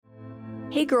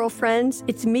Hey girlfriends,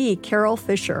 it's me, Carol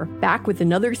Fisher, back with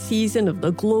another season of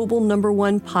the global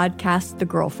 #1 podcast, The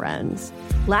Girlfriends.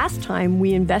 Last time,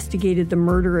 we investigated the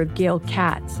murder of Gail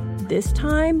Katz. This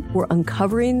time, we're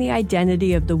uncovering the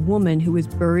identity of the woman who was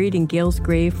buried in Gail's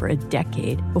grave for a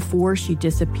decade before she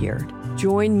disappeared.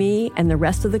 Join me and the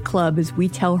rest of the club as we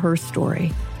tell her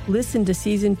story. Listen to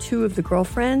Season 2 of The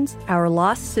Girlfriends, Our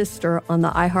Lost Sister on the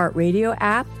iHeartRadio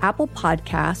app, Apple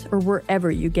Podcasts, or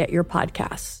wherever you get your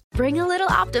podcasts. Bring a little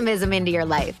optimism into your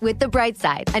life with The Bright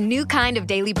Side, a new kind of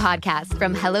daily podcast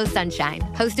from Hello Sunshine,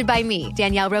 hosted by me,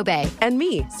 Danielle Robay. And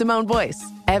me, Simone Boyce.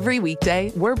 Every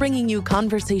weekday, we're bringing you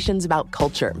conversations about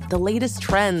culture, the latest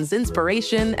trends,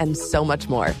 inspiration, and so much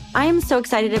more. I am so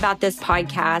excited about this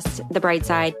podcast, The Bright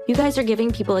Side. You guys are giving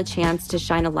people a chance to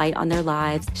shine a light on their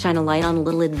lives, shine a light on a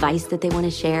little advice that they want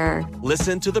to share.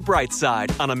 Listen to The Bright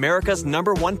Side on America's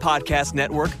 #1 podcast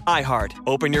network, iHeart.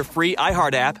 Open your free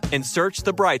iHeart app and search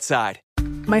The Bright Side.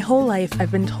 My whole life,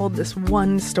 I've been told this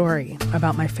one story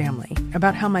about my family,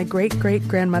 about how my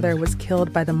great-great-grandmother was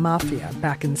killed by the mafia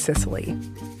back in Sicily.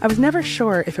 I was never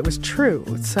sure if it was true,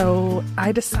 so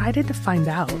I decided to find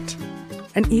out.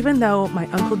 And even though my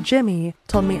Uncle Jimmy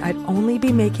told me I'd only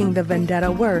be making the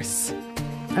vendetta worse,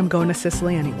 I'm going to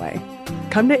Sicily anyway.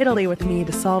 Come to Italy with me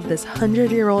to solve this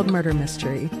 100-year-old murder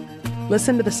mystery.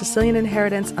 Listen to The Sicilian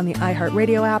Inheritance on the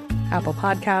iHeartRadio app, Apple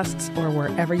Podcasts, or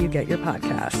wherever you get your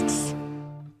podcasts.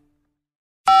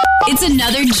 It's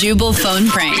another Jubal phone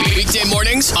prank. Weekday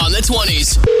mornings on the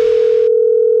 20s.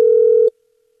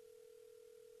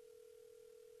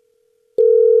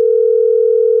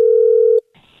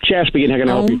 Chad speaking. How can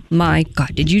I help you? Oh my God.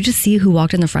 Did you just see who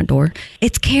walked in the front door?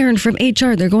 It's Karen from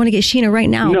HR. They're going to get Sheena right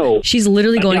now. No. She's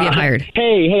literally going to get hired.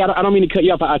 Hey, I don't mean to cut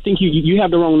you off. I think you have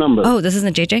the wrong number. Oh, this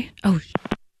isn't JJ? Oh.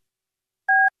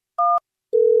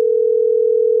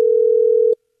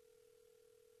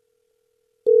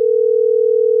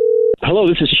 Hello,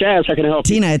 this is Shaz. How can I help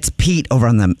you? Tina, it's Pete over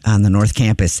on the North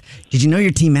Campus. Did you know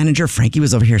your team manager, Frankie,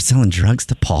 was over here selling drugs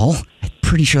to Paul? I'm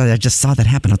pretty sure that I just saw that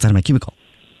happen outside of my cubicle.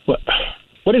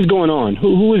 What is going on?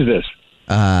 Who is this?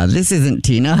 This isn't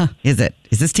Tina, is it?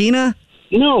 Is this Tina?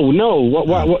 No.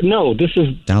 What? No, this is...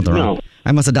 Dialed the wrong. No.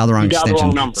 I must have dialed the wrong Dialed the extension.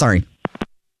 wrong number. Sorry.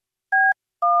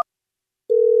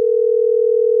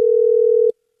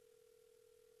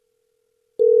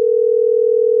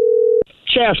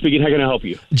 Chad speaking. How can I help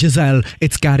you? Giselle,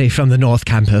 it's Gary from the North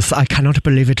Campus. I cannot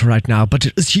believe it right now, but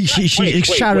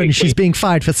Sharon, she's being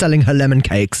fired for selling her lemon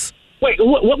cakes. Wait,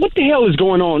 what the hell is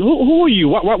going on? Who are you?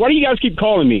 Why do you guys keep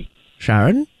calling me?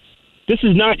 Sharon? This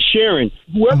is not Sharon.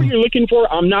 Whoever you're looking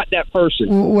for, I'm not that person.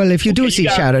 Well, if you do see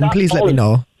Sharon, please let me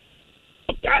know.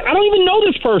 I don't even know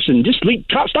this person. Just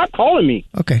stop calling me.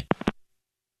 Okay.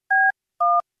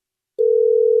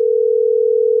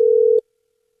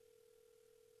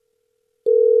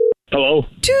 Hello?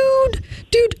 Dude,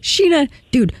 Sheena,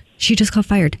 she just got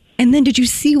fired. And then did you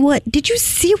see what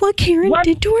Karen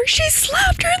did to her? She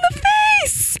slapped her in the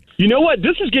face. You know what?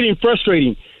 This is getting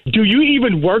frustrating. Do you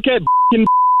even work at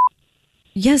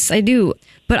Yes, I do.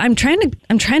 But I'm trying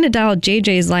to dial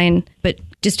JJ's line, but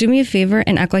just do me a favor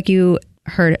and act like you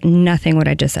heard nothing what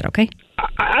I just said, okay?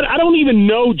 I don't even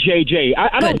know JJ.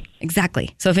 I don't. Good. Exactly.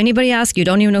 So if anybody asks you,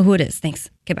 don't even know who it is. Thanks.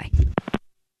 Okay, bye.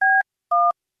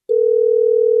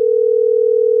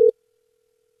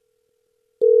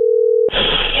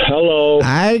 Hello.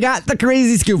 I got the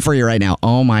crazy scoop for you right now.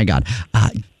 Oh my God.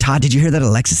 Todd, did you hear that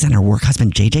Alexis and her work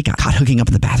husband JJ got caught hooking up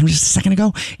in the bathroom just a second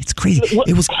ago? It's crazy.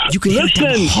 It was, you could hear it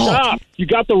down the hall. Stop. You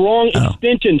got the wrong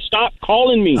extension. Stop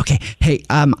calling me. Okay. Hey,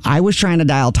 I was trying to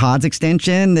dial Todd's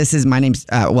extension. This is my name's,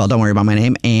 well, don't worry about my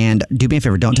name. And do me a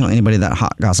favor, don't tell anybody that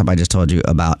hot gossip I just told you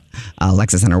about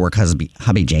Alexis and her work hubby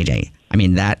JJ. I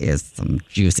mean, that is some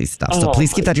juicy stuff. So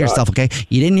please keep that to yourself, okay?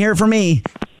 You didn't hear it from me.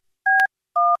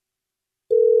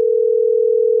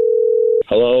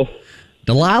 Hello?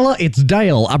 Delilah, it's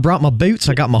Dale. I brought my boots.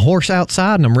 I got my horse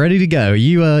outside, and I'm ready to go.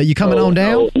 You coming on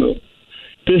down? No.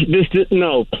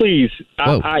 No, please.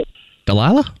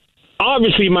 Delilah?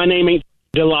 Obviously, my name ain't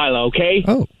Delilah, okay?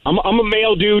 Oh. I'm a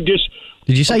male dude.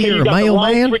 Did you say you're a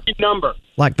mailman? Freaking number.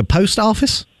 Like the post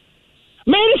office?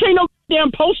 Man, this ain't no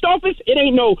damn post office. It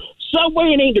ain't no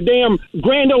Subway. It ain't the damn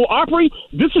Grand Ole Opry.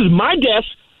 This is my desk,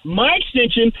 my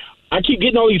extension. I keep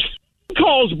getting all these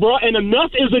calls, bro, and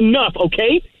enough is enough,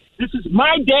 okay? This is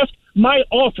my desk, my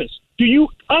office. Do you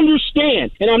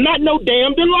understand? And I'm not no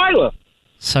damn Delilah.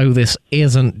 So this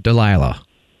isn't Delilah?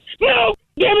 No,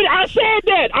 damn it, I said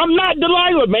that. I'm not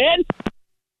Delilah, man.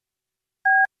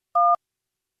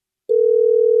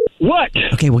 What?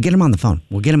 Okay, we'll get him on the phone.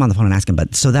 And ask him.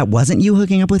 But so that wasn't you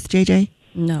hooking up with JJ?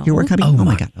 No. Your work hubby? Oh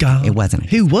my God. It wasn't.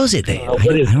 Who was it then? I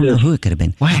don't know who it could have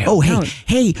been. Wow. Oh,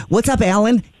 hey, what's up,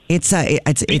 Alan? It's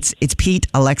Pete,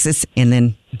 Alexis, and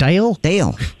then Dale.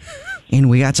 And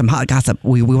we got some hot gossip.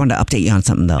 We wanted to update you on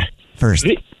something though. First,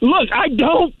 Look, I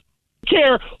don't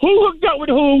care who hooked up with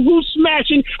who's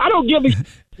smashing. I don't give a.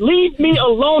 Leave me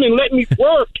alone and let me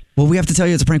work. well, we have to tell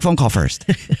you it's a prank phone call first.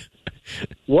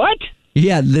 What?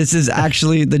 Yeah, this is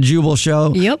actually the Jubal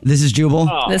Show. Yep. This is Jubal.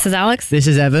 This is Alex. This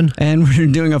is Evan. And we're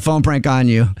doing a phone prank on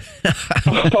you.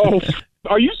 Oh,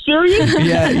 are you serious?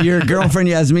 Yeah, your girlfriend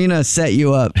Yasmina set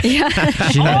you up. Yeah.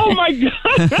 Oh my God!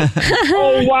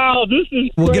 Oh wow, this is.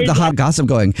 We'll crazy. get the hot gossip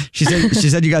going. She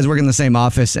said you guys work in the same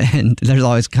office, and there's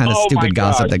always kind of Oh, my stupid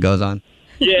gossip gosh. that goes on.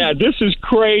 Yeah, this is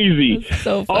crazy.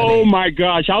 So funny. Oh my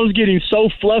gosh, I was getting so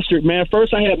flustered, man.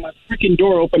 First, I had my freaking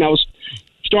door open. I was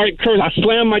started cursing. I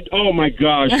slammed my. Oh my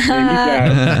gosh,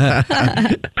 man, you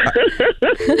guys.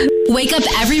 Wake up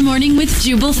every morning with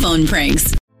Jubal phone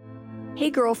pranks. Hey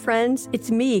girlfriends,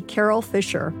 it's me, Carol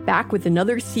Fisher, back with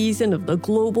another season of the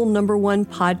global #1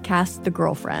 podcast, The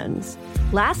Girlfriends.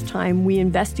 Last time, we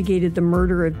investigated the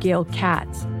murder of Gail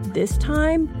Katz. This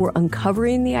time, we're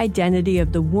uncovering the identity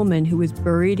of the woman who was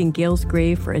buried in Gail's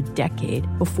grave for a decade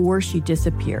before she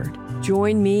disappeared.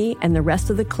 Join me and the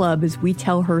rest of the club as we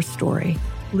tell her story.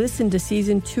 Listen to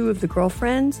Season 2 of The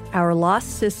Girlfriends, Our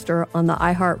Lost Sister on the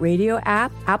iHeartRadio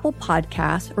app, Apple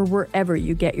Podcasts, or wherever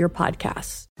you get your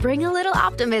podcasts. Bring a little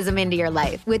optimism into your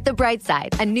life with The Bright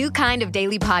Side, a new kind of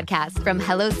daily podcast from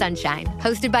Hello Sunshine,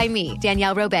 hosted by me,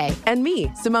 Danielle Robay. And me,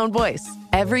 Simone Boyce.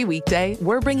 Every weekday,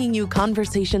 we're bringing you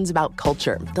conversations about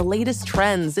culture, the latest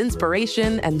trends,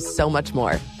 inspiration, and so much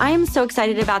more. I am so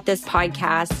excited about this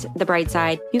podcast, The Bright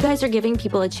Side. You guys are giving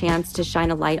people a chance to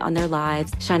shine a light on their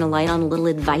lives, shine a light on a little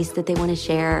advice that they want to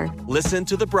share. Listen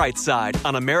to The Bright Side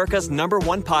on America's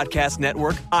 #1 podcast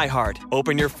network, iHeart.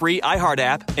 Open your free iHeart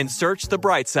app and search The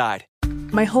Bright Side.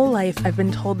 My whole life, I've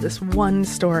been told this one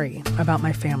story about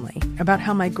my family, about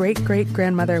how my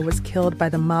great-great-grandmother was killed by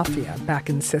the mafia back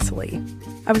in Sicily.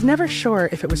 I was never sure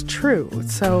if it was true,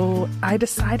 so I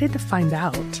decided to find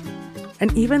out.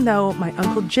 And even though my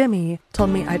Uncle Jimmy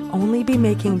told me I'd only be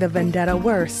making the vendetta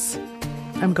worse,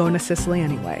 I'm going to Sicily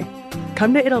anyway.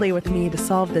 Come to Italy with me to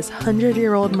solve this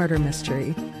 100-year-old murder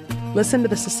mystery. Listen to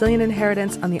The Sicilian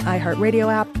Inheritance on the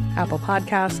iHeartRadio app, Apple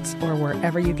Podcasts, or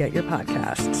wherever you get your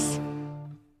podcasts.